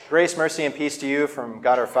Grace, mercy, and peace to you from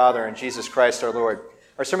God our Father and Jesus Christ our Lord.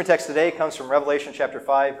 Our sermon text today comes from Revelation chapter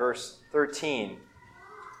 5, verse 13.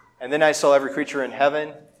 And then I saw every creature in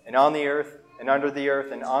heaven and on the earth and under the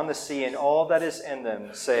earth and on the sea and all that is in them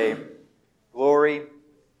say, glory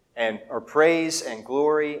or praise and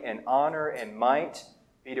glory and honor and might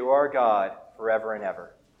be to our God forever and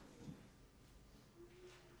ever.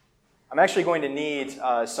 I'm actually going to need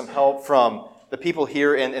some help from the people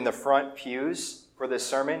here in the front pews for this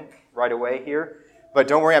sermon right away here. But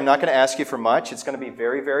don't worry, I'm not going to ask you for much. It's going to be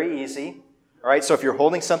very, very easy. All right, so if you're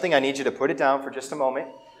holding something, I need you to put it down for just a moment.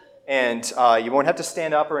 And you won't have to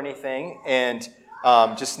stand up or anything. And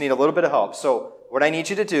just need a little bit of help. So what I need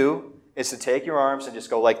you to do is to take your arms and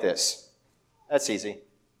just go like this. That's easy.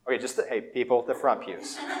 Okay, hey, people, the front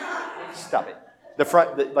pews. Stop it. The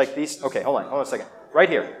front, like these. Okay, hold on a second. Right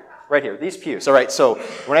here, these pews. All right, so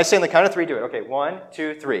when I say on the count of three, do it. Okay, 1,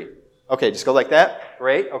 2, 3. Okay, just go like that.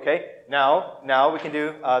 Great, okay. Now we can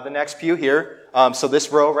do the next pew here. So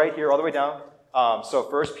this row right here all the way down. So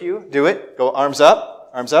first pew, do it. Go arms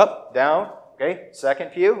up, down. Okay, second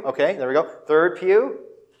pew. Okay, there we go. Third pew,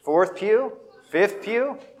 fourth pew, fifth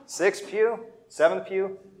pew, sixth pew, seventh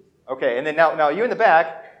pew. Okay, and then now you in the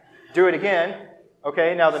back, do it again.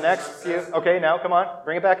 Okay, now the next pew. Okay, now come on,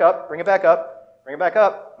 bring it back up.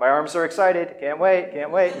 My arms are excited. Can't wait.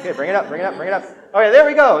 Okay, bring it up. Okay, there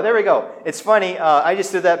we go. It's funny. I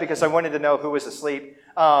just did that because I wanted to know who was asleep.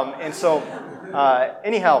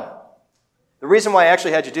 Anyhow, the reason why I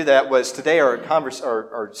actually had you do that was today our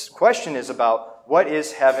question is about what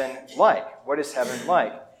is heaven like? What is heaven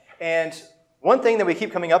like? And one thing that we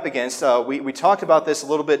keep coming up against, we talked about this a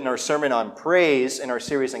little bit in our sermon on praise in our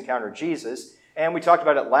series Encounter Jesus. And we talked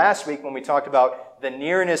about it last week when we talked about the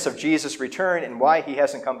nearness of Jesus' return and why he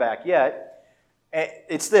hasn't come back yet.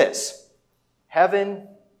 It's this. Heaven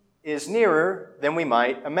is nearer than we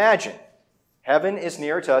might imagine. Heaven is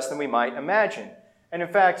nearer to us than we might imagine. And in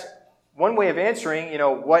fact, one way of answering,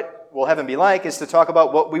 what will heaven be like is to talk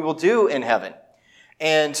about what we will do in heaven.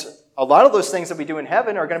 And a lot of those things that we do in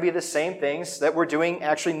heaven are going to be the same things that we're doing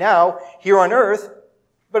actually now here on earth,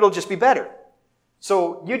 but it'll just be better.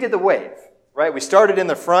 So you did the wave. Right? We started in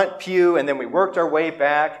the front pew, and then we worked our way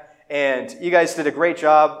back, and you guys did a great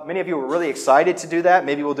job. Many of you were really excited to do that.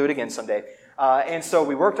 Maybe we'll do it again someday. And so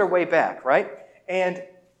we worked our way back, right? And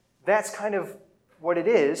that's kind of what it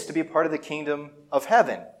is to be a part of the kingdom of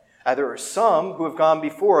heaven. There are some who have gone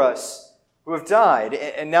before us, who have died,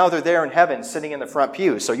 and now they're there in heaven, sitting in the front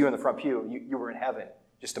pew. So you in the front pew, you were in heaven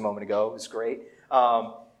just a moment ago. It was great.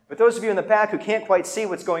 But those of you in the back who can't quite see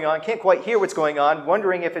what's going on, can't quite hear what's going on,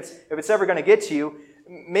 wondering if it's ever going to get to you,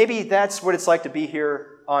 maybe that's what it's like to be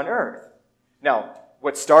here on earth. Now,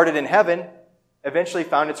 what started in heaven eventually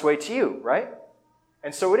found its way to you, right?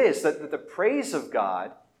 And so it is that the praise of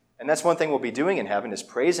God, and that's one thing we'll be doing in heaven is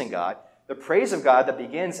praising God. The praise of God that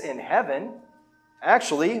begins in heaven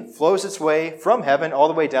actually flows its way from heaven all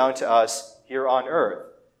the way down to us here on earth.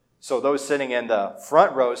 So those sitting in the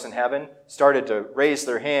front rows in heaven started to raise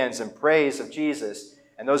their hands in praise of Jesus.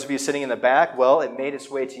 And those of you sitting in the back, well, it made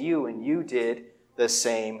its way to you, and you did the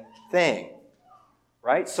same thing.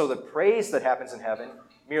 Right? So the praise that happens in heaven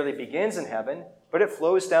merely begins in heaven, but it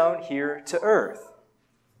flows down here to earth.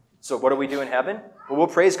 So what do we do in heaven? Well, we'll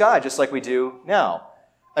praise God just like we do now.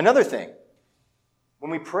 Another thing,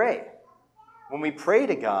 when we pray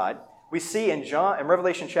to God, we see in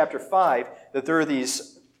Revelation chapter 5 that there are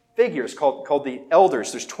these figures called the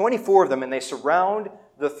elders. There's 24 of them, and they surround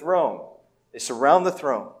the throne.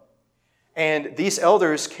 And these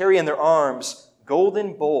elders carry in their arms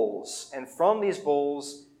golden bowls, and from these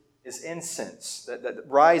bowls is incense that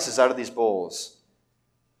rises out of these bowls.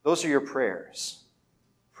 Those are your prayers,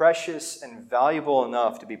 precious and valuable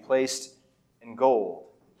enough to be placed in gold.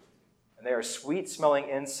 And they are sweet-smelling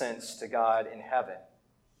incense to God in heaven.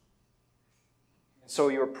 And so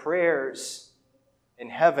your prayers in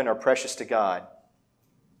heaven are precious to God.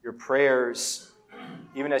 Your prayers,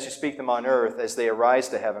 even as you speak them on earth, as they arise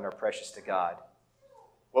to heaven, are precious to God.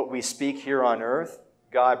 What we speak here on earth,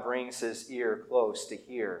 God brings his ear close to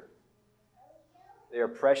hear. They are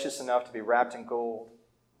precious enough to be wrapped in gold,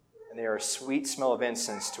 and they are a sweet smell of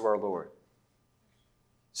incense to our Lord.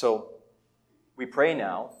 So we pray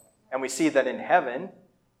now, and we see that in heaven,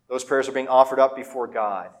 those prayers are being offered up before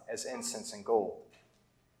God as incense and gold.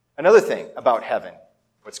 Another thing about heaven,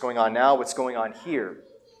 what's going on now, what's going on here,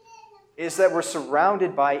 is that we're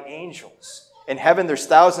surrounded by angels. In heaven, there's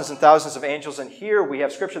thousands and thousands of angels, and here we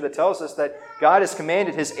have scripture that tells us that God has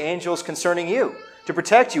commanded his angels concerning you to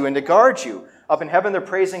protect you and to guard you. Up in heaven, they're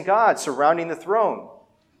praising God, surrounding the throne.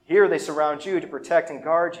 Here, they surround you to protect and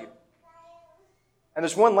guard you. And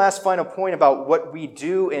there's one last final point about what we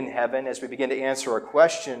do in heaven as we begin to answer our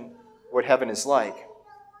question, what heaven is like.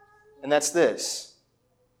 And that's this.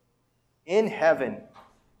 In heaven,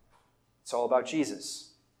 it's all about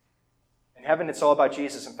Jesus. In heaven, it's all about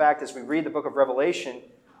Jesus. In fact, as we read the book of Revelation,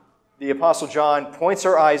 the Apostle John points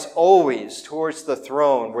our eyes always towards the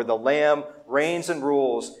throne where the Lamb reigns and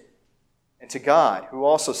rules, and to God, who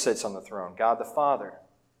also sits on the throne, God the Father.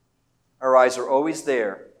 Our eyes are always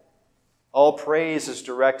there. All praise is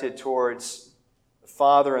directed towards the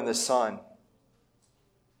Father and the Son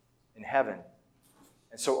in heaven.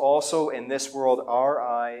 And so also in this world, our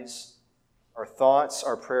eyes, our thoughts,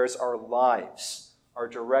 our prayers, our lives are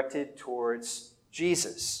directed towards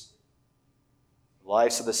Jesus. The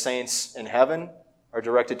lives of the saints in heaven are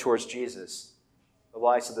directed towards Jesus. The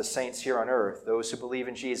lives of the saints here on earth, those who believe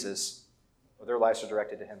in Jesus, well, their lives are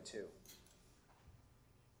directed to Him too.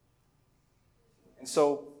 And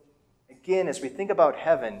so, again, as we think about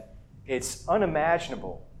heaven, it's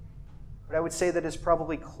unimaginable, but I would say that it's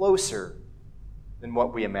probably closer than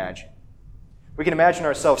what we imagine. We can imagine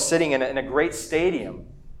ourselves sitting in a great stadium,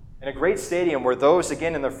 where those,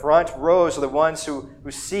 again, in the front rows are the ones who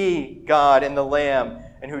see God and the Lamb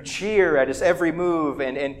and who cheer at His every move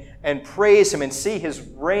and praise Him and see His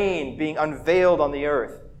reign being unveiled on the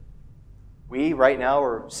earth. We, right now,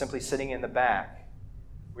 are simply sitting in the back.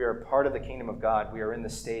 We are part of the kingdom of God. We are in the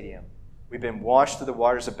stadium. We've been washed through the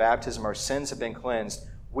waters of baptism. Our sins have been cleansed.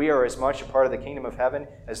 We are as much a part of the kingdom of heaven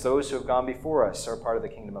as those who have gone before us are part of the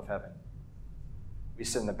kingdom of heaven. We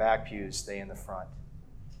sit in the back pews, they in the front.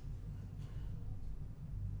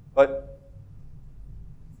 But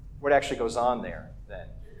what actually goes on there then?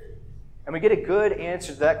 And we get a good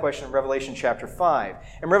answer to that question in Revelation chapter 5.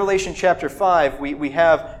 In Revelation chapter 5, we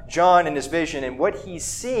have John in his vision, and what he's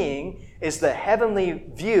seeing is the heavenly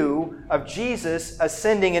view of Jesus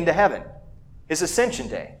ascending into heaven, his ascension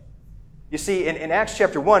day. You see, in Acts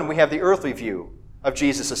chapter 1, we have the earthly view of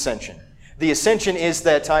Jesus' ascension. The ascension is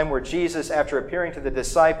that time where Jesus, after appearing to the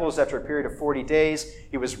disciples after a period of 40 days,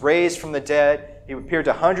 he was raised from the dead. He appeared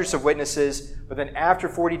to hundreds of witnesses, but then after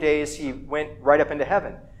 40 days, he went right up into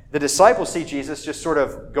heaven. The disciples see Jesus just sort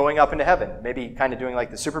of going up into heaven, maybe kind of doing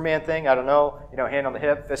like the Superman thing, I don't know, hand on the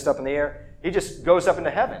hip, fist up in the air. He just goes up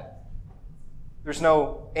into heaven. There's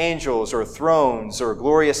no angels or thrones or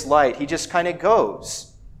glorious light. He just kind of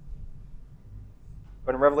goes.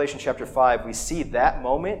 But in Revelation chapter 5, we see that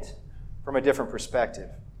moment from a different perspective.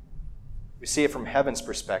 We see it from heaven's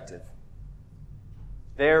perspective.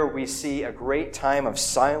 There we see a great time of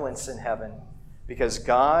silence in heaven because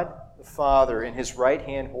God, the Father, in His right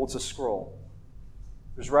hand holds a scroll.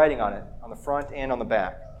 There's writing on it, on the front and on the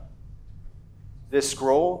back. This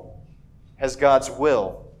scroll has God's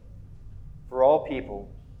will for all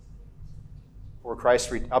people for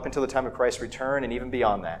Christ, up until the time of Christ's return and even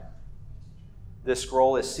beyond that. This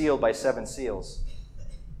scroll is sealed by 7 seals,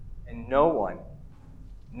 and no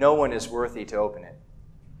one is worthy to open it.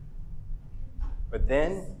 But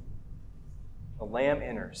then the Lamb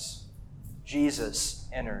enters. Jesus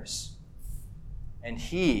enters. And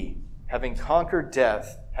He, having conquered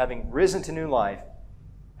death, having risen to new life,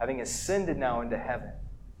 having ascended now into heaven,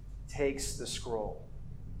 takes the scroll.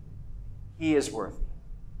 He is worthy.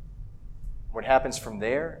 What happens from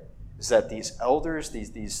there is that these elders,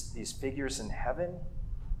 these figures in heaven,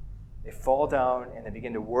 they fall down and they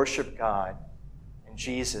begin to worship God and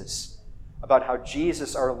Jesus, about how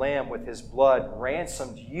Jesus, our Lamb, with His blood,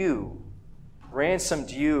 ransomed you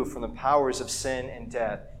from the powers of sin and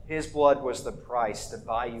death. His blood was the price to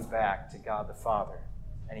buy you back to God the Father,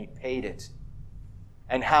 and He paid it.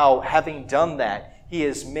 And how, having done that, He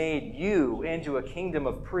has made you into a kingdom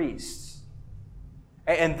of priests.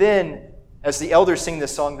 And then, as the elders sing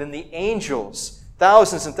this song, then the angels,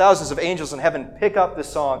 thousands and thousands of angels in heaven, pick up the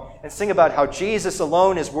song and sing about how Jesus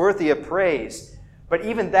alone is worthy of praise. But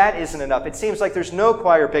even that isn't enough. It seems like there's no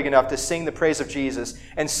choir big enough to sing the praise of Jesus.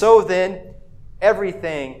 And so then,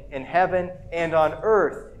 everything in heaven and on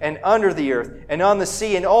earth and under the earth and on the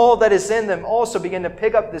sea and all that is in them also begin to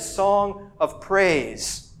pick up this song of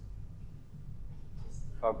praise,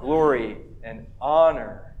 of glory and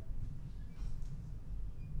honor.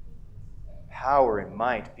 Power and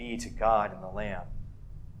might be to God and the Lamb.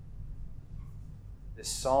 This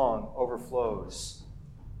song overflows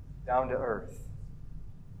down to earth.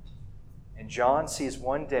 And John sees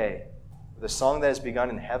one day where the song that has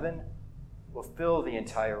begun in heaven will fill the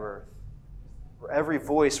entire earth, where every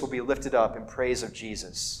voice will be lifted up in praise of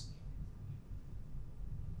Jesus.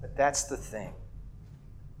 But that's the thing,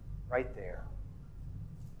 right there.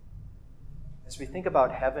 As we think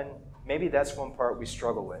about heaven, maybe that's one part we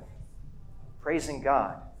struggle with. Praising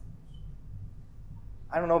God.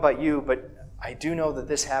 I don't know about you, but I do know that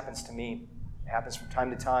this happens to me. It happens from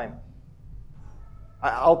time to time.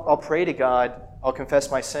 I'll pray to God. I'll confess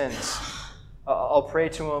my sins. I'll pray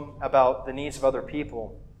to Him about the needs of other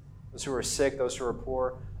people, those who are sick, those who are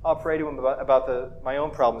poor. I'll pray to Him about my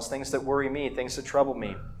own problems, things that worry me, things that trouble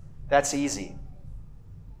me. That's easy.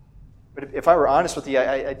 But if I were honest with you,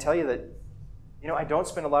 I tell you that, I don't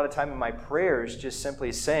spend a lot of time in my prayers just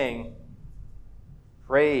simply saying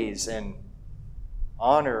praise and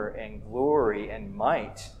honor and glory and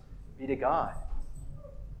might be to God.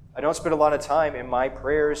 I don't spend a lot of time in my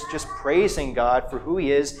prayers just praising God for who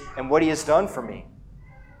He is and what He has done for me.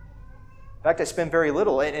 In fact, I spend very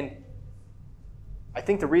little. And I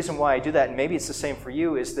think the reason why I do that, and maybe it's the same for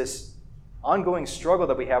you, is this ongoing struggle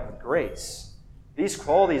that we have with grace. These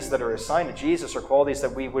qualities that are assigned to Jesus are qualities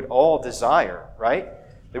that we would all desire, right?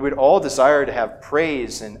 They would all desire to have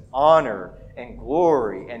praise and honor and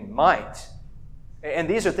glory and might. And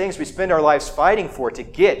these are things we spend our lives fighting for,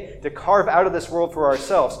 to carve out of this world for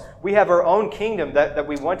ourselves. We have our own kingdom that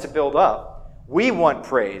we want to build up. We want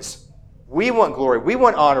praise. We want glory. We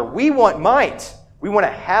want honor. We want might. We want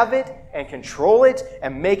to have it and control it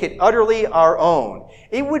and make it utterly our own.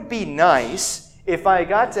 It would be nice if I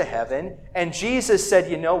got to heaven and Jesus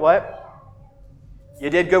said, you know what?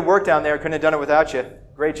 You did good work down there. Couldn't have done it without you.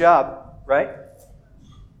 Great job, right?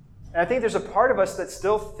 And I think there's a part of us that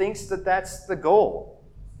still thinks that that's the goal.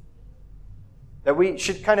 That we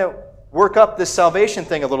should kind of work up this salvation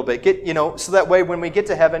thing a little bit. So that way when we get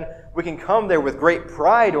to heaven, we can come there with great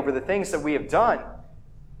pride over the things that we have done,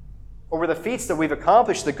 over the feats that we've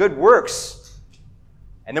accomplished, the good works.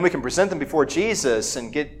 And then we can present them before Jesus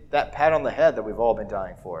and get that pat on the head that we've all been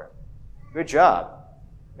dying for. Good job.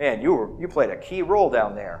 Man, you played a key role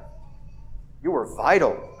down there. You were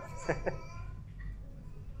vital.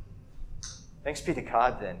 Thanks be to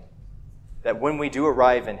God, then, that when we do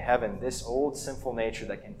arrive in heaven, this old sinful nature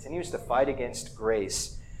that continues to fight against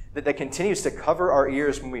grace, that continues to cover our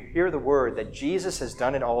ears when we hear the word that Jesus has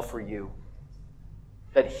done it all for you,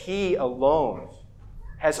 that He alone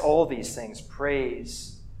has all these things,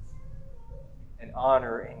 praise and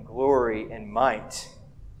honor and glory and might,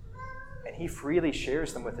 and He freely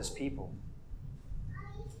shares them with His people.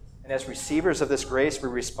 And as receivers of this grace, we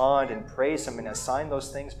respond and praise Him and assign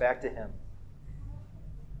those things back to Him.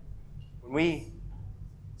 When we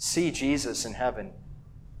see Jesus in heaven,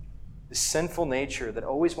 the sinful nature that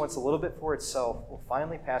always wants a little bit for itself will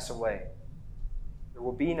finally pass away. There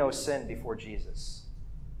will be no sin before Jesus.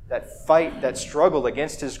 That fight, that struggle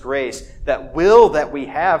against His grace, that will that we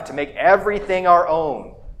have to make everything our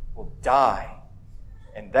own will die,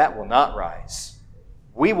 and that will not rise.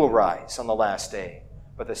 We will rise on the last day,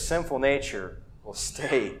 but the sinful nature will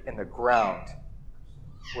stay in the ground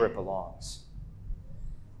where it belongs.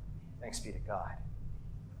 Thanks be to God.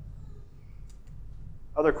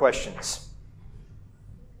 Other questions?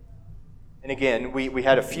 And again, we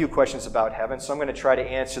had a few questions about heaven, so I'm going to try to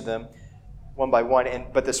answer them one by one.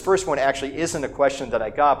 But this first one actually isn't a question that I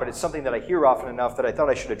got, but it's something that I hear often enough that I thought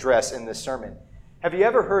I should address in this sermon. Have you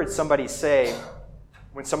ever heard somebody say,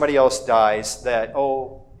 when somebody else dies, that,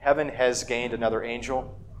 heaven has gained another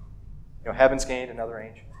angel? Heaven's gained another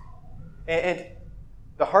angel. And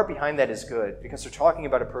the heart behind that is good, because they're talking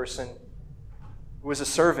about a person who was a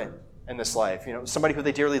servant in this life, somebody who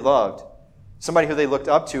they dearly loved, somebody who they looked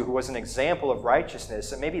up to, who was an example of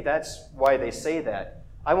righteousness, and maybe that's why they say that.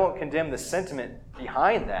 I won't condemn the sentiment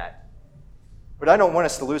behind that, but I don't want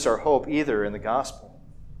us to lose our hope either in the gospel.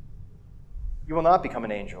 You will not become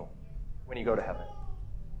an angel when you go to heaven.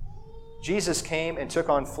 Jesus came and took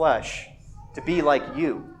on flesh to be like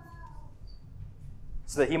you,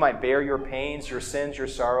 so that He might bear your pains, your sins, your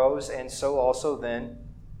sorrows, and so also then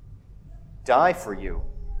die for you.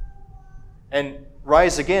 And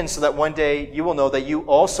rise again so that one day you will know that you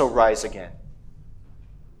also rise again.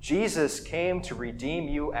 Jesus came to redeem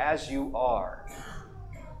you as you are.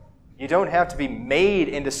 You don't have to be made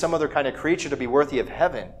into some other kind of creature to be worthy of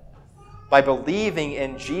heaven. By believing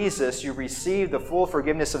in Jesus, you receive the full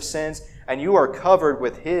forgiveness of sins, and you are covered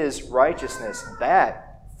with His righteousness.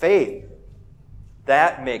 That faith,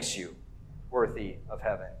 that makes you worthy of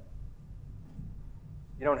heaven.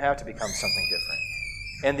 You don't have to become something different.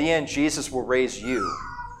 In the end, Jesus will raise you.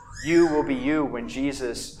 You will be you when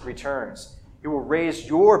Jesus returns. He will raise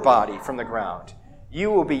your body from the ground.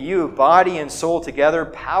 You will be you, body and soul together,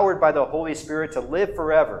 powered by the Holy Spirit to live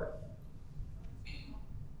forever.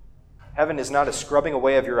 Heaven is not a scrubbing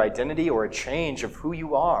away of your identity or a change of who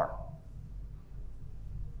you are.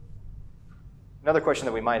 Another question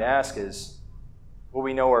that we might ask is, will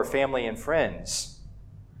we know our family and friends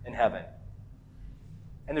in heaven?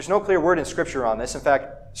 And there's no clear word in Scripture on this. In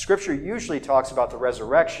fact, Scripture usually talks about the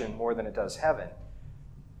resurrection more than it does heaven.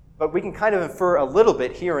 But we can kind of infer a little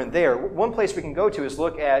bit here and there. One place we can go to is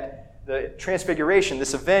look at the Transfiguration,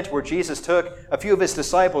 this event where Jesus took a few of his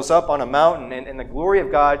disciples up on a mountain, and the glory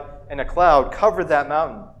of God and a cloud covered that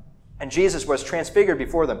mountain. And Jesus was transfigured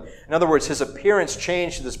before them. In other words, his appearance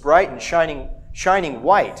changed to this bright and shining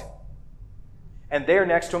white. And there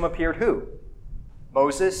next to him appeared who?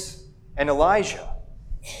 Moses and Elijah.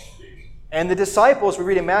 And the disciples, we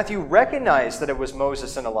read in Matthew, recognized that it was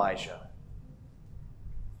Moses and Elijah.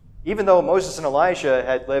 Even though Moses and Elijah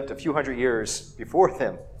had lived a few hundred years before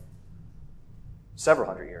them. Several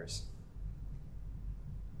hundred years.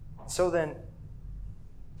 So then,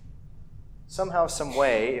 somehow, some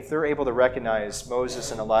way, if they're able to recognize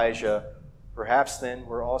Moses and Elijah, perhaps then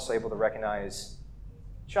we're also able to recognize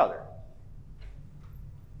each other.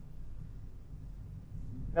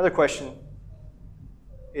 Another question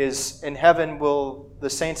is, in heaven, will the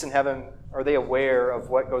saints in heaven, are they aware of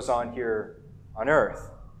what goes on here on earth?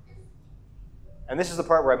 And this is the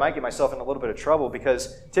part where I might get myself in a little bit of trouble,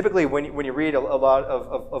 because typically when you read a lot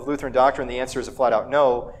of Lutheran doctrine, the answer is a flat out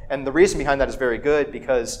no. And the reason behind that is very good,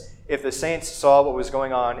 because if the saints saw what was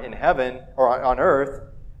going on in heaven or on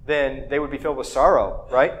earth, then they would be filled with sorrow,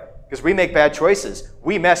 right? Because we make bad choices.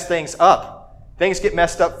 We mess things up. Things get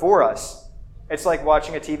messed up for us. It's like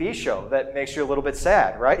watching a TV show that makes you a little bit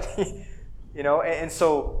sad, right? And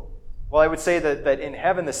so, well, I would say that in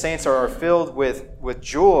heaven the saints are filled with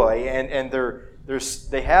joy, and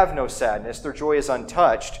they have no sadness. Their joy is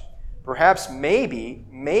untouched. Perhaps,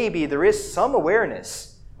 maybe there is some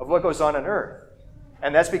awareness of what goes on earth.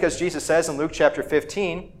 And that's because Jesus says in Luke chapter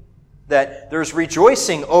 15 that there's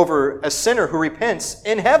rejoicing over a sinner who repents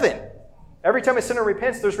in heaven. Every time a sinner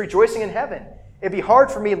repents, there's rejoicing in heaven. It'd be hard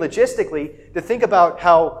for me logistically to think about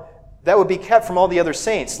how that would be kept from all the other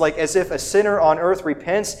saints, like as if a sinner on earth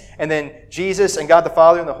repents, and then Jesus and God the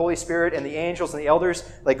Father and the Holy Spirit and the angels and the elders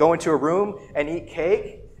like go into a room and eat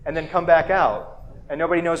cake and then come back out, and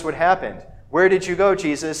nobody knows what happened. Where did you go,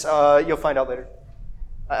 Jesus? You'll find out later.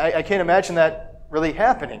 I can't imagine that really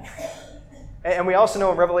happening. And we also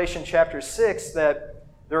know in Revelation chapter 6 that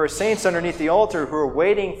there are saints underneath the altar who are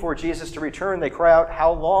waiting for Jesus to return. They cry out,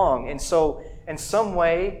 "How long?" And so, in some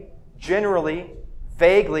way, generally,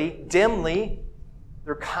 vaguely, dimly,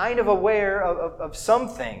 they're kind of aware of some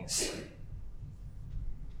things.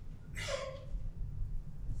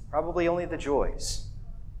 Probably only the joys.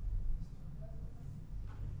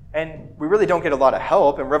 And we really don't get a lot of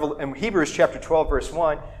help. In Hebrews chapter 12, verse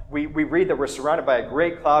 1, we read that we're surrounded by a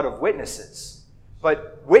great cloud of witnesses.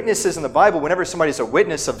 But witnesses in the Bible, whenever somebody's a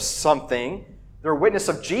witness of something, they're a witness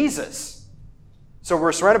of Jesus. So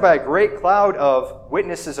we're surrounded by a great cloud of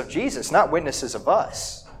witnesses of Jesus, not witnesses of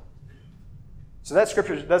us. So that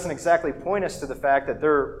scripture doesn't exactly point us to the fact that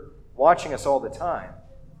they're watching us all the time.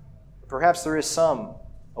 Perhaps there is some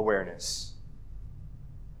awareness.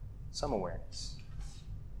 Some awareness.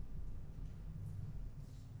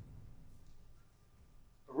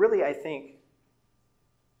 But really, I think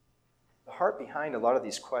the heart behind a lot of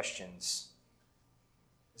these questions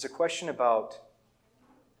is a question about,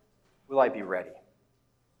 will I be ready?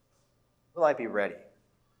 Will I be ready?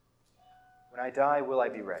 When I die, will I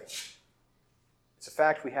be ready? It's a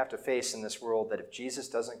fact we have to face in this world that if Jesus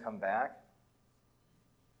doesn't come back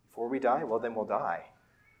before we die, well, then we'll die.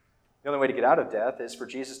 The only way to get out of death is for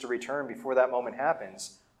Jesus to return before that moment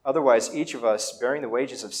happens. Otherwise, each of us, bearing the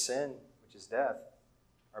wages of sin, which is death,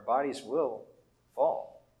 our bodies will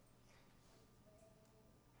fall.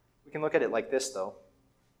 We can look at it like this, though.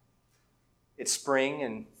 It's spring,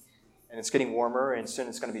 and it's getting warmer, and soon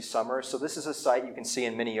it's going to be summer. So this is a sight you can see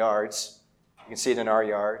in many yards. You can see it in our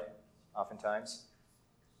yard, oftentimes.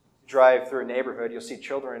 You drive through a neighborhood, you'll see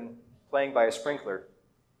children playing by a sprinkler.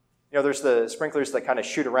 There's the sprinklers that kind of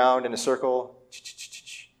shoot around in a circle.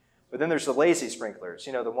 But then there's the lazy sprinklers,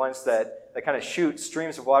 the ones that kind of shoot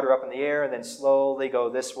streams of water up in the air and then slowly go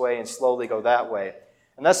this way and slowly go that way.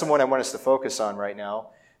 And that's the one I want us to focus on right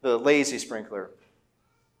now, the lazy sprinkler.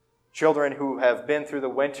 Children who have been through the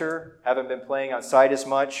winter, haven't been playing outside as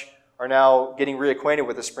much, are now getting reacquainted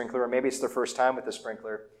with the sprinkler, or maybe it's their first time with the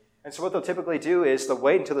sprinkler. And so what they'll typically do is they'll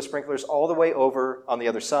wait until the sprinkler's all the way over on the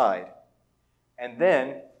other side. And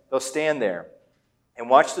then they'll stand there and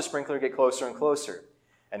watch the sprinkler get closer and closer.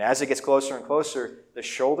 And as it gets closer and closer, the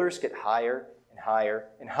shoulders get higher and higher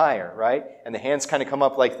and higher, right? And the hands kind of come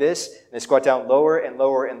up like this, and they squat down lower and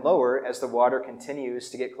lower and lower as the water continues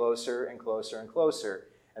to get closer and closer and closer.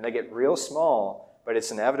 And they get real small, but it's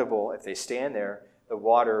inevitable. If they stand there, the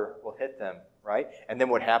water will hit them, right? And then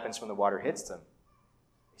what happens when the water hits them?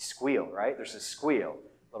 They squeal, right? There's a squeal.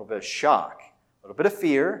 a little bit of shock, a little bit of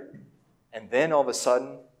fear, and then all of a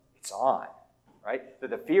sudden, it's on, right?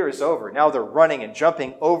 The fear is over. Now they're running and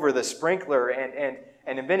jumping over the sprinkler and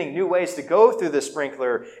inventing new ways to go through the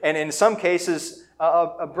sprinkler. And in some cases,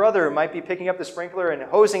 a brother might be picking up the sprinkler and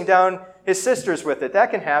hosing down his sisters with it.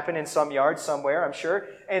 That can happen in some yard somewhere, I'm sure.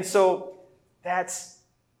 And so that's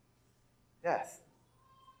death.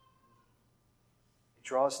 It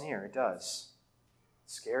draws near, it does.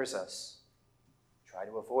 It scares us. We try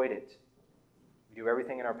to avoid it. We do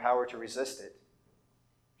everything in our power to resist it.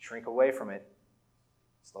 Shrink away from it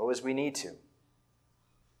as low as we need to.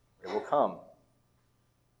 But it will come.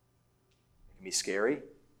 It can be scary,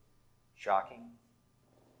 shocking,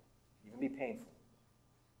 even be painful.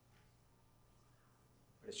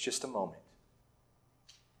 But it's just a moment.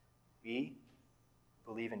 We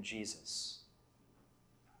believe in Jesus.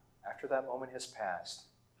 After that moment has passed,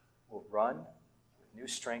 we'll run with new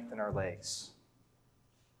strength in our legs,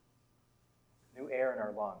 new air in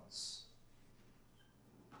our lungs.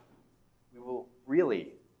 We will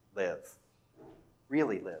really live.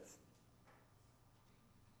 Really live.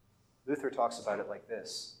 Luther talks about it like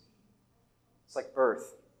this. It's like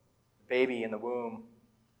birth. The baby in the womb,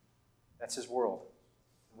 that's his world.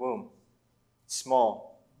 The womb. It's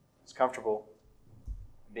small. It's comfortable.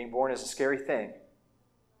 Being born is a scary thing.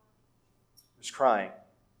 There's crying,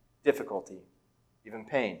 difficulty, even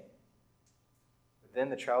pain. But then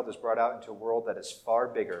the child is brought out into a world that is far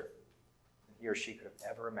bigger than he or she could have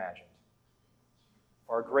ever imagined.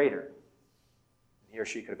 Far greater than he or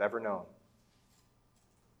she could have ever known.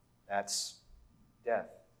 That's death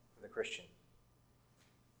for the Christian.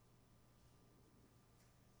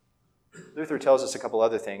 Luther tells us a couple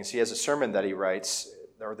other things. He has a sermon that he writes,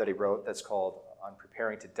 or that he wrote, that's called On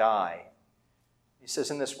Preparing to Die. He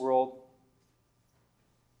says, in this world,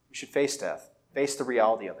 we should face death, face the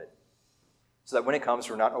reality of it, so that when it comes,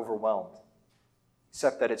 we're not overwhelmed.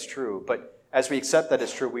 Accept that it's true. But as we accept that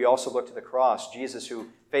it's true, we also look to the cross, Jesus who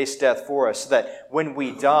faced death for us, so that when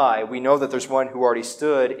we die, we know that there's one who already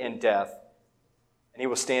stood in death, and he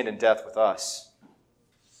will stand in death with us.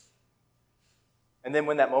 And then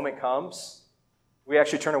when that moment comes, we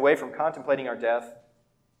actually turn away from contemplating our death,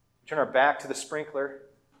 we turn our back to the sprinkler,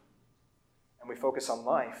 and we focus on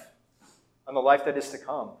life, on the life that is to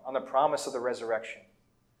come, on the promise of the resurrection,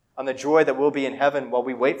 on the joy that will be in heaven while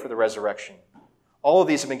we wait for the resurrection. All of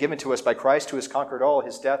these have been given to us by Christ who has conquered all,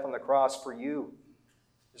 his death on the cross for you,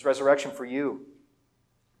 his resurrection for you.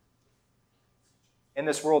 In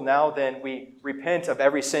this world now, then, we repent of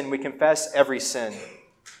every sin. We confess every sin.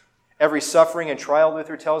 Every suffering and trial,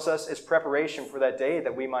 Luther tells us, is preparation for that day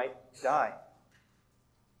that we might die.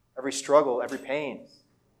 Every struggle, every pain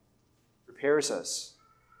prepares us.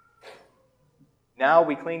 Now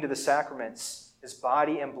we cling to the sacraments, his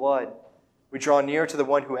body and blood. We draw near to the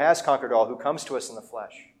one who has conquered all, who comes to us in the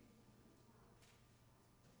flesh.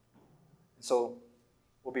 And so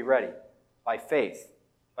we'll be ready by faith,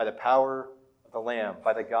 by the power of the Lamb,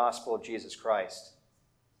 by the gospel of Jesus Christ.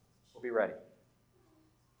 We'll be ready.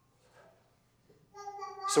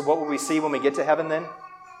 So what will we see when we get to heaven then?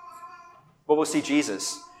 Well, we'll see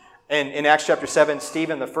Jesus. And in Acts chapter 7,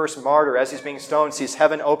 Stephen, the first martyr, as he's being stoned, sees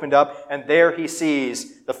heaven opened up, and there he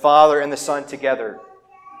sees the Father and the Son together.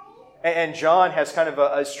 And John has kind of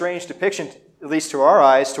a strange depiction, at least to our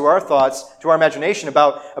eyes, to our thoughts, to our imagination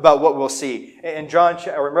about what we'll see. In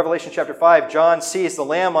Revelation chapter 5, John sees the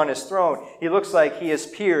Lamb on his throne. He looks like he is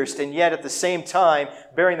pierced, and yet at the same time,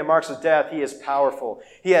 bearing the marks of death, he is powerful.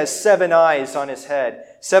 He has 7 eyes on his head,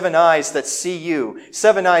 7 eyes that see you,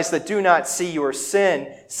 7 eyes that do not see your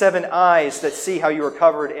sin, 7 eyes that see how you are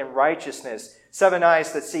covered in righteousness, 7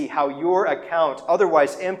 eyes that see how your account,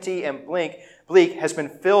 otherwise empty and bleak, has been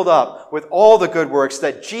filled up with all the good works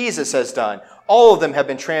that Jesus has done. All of them have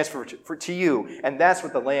been transferred to you, and that's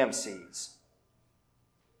what the Lamb sees.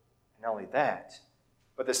 And not only that,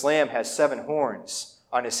 but this Lamb has 7 horns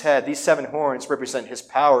on his head. These 7 horns represent his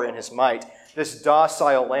power and his might. This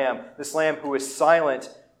docile Lamb, this Lamb who is silent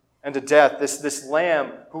unto death, this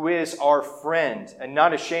Lamb who is our friend and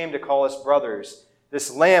not ashamed to call us brothers,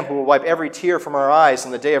 this Lamb who will wipe every tear from our eyes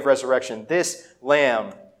on the day of resurrection, this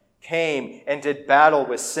Lamb came and did battle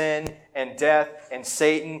with sin and death and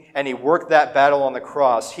Satan, and he worked that battle on the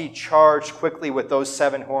cross. He charged quickly with those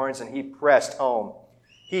 7 horns, and he pressed home.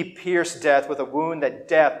 He pierced death with a wound that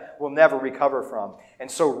death will never recover from.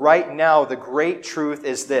 And so right now, the great truth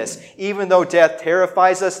is this. Even though death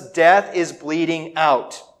terrifies us, death is bleeding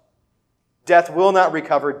out. Death will not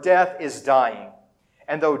recover. Death is dying.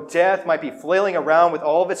 And though death might be flailing around with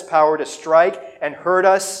all of its power to strike and hurt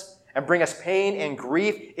us, and bring us pain and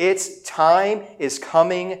grief, its time is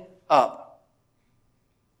coming up.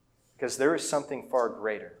 Because there is something far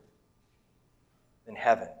greater than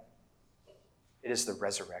heaven. It is the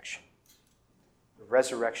resurrection. The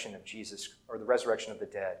resurrection of Jesus, or the resurrection of the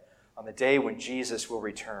dead. On the day when Jesus will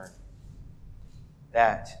return.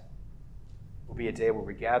 That will be a day where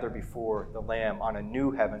we gather before the Lamb on a new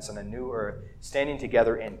heavens and a new earth, standing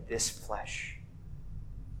together in this flesh,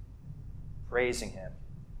 praising Him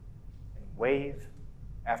in wave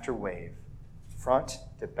after wave, front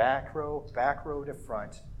to back row to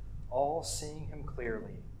front, all seeing Him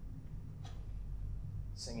clearly,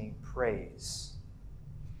 singing praise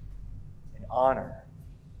and honor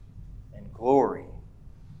and glory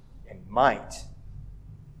and might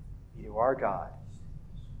be to our God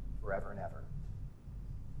forever and ever.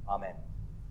 Amen.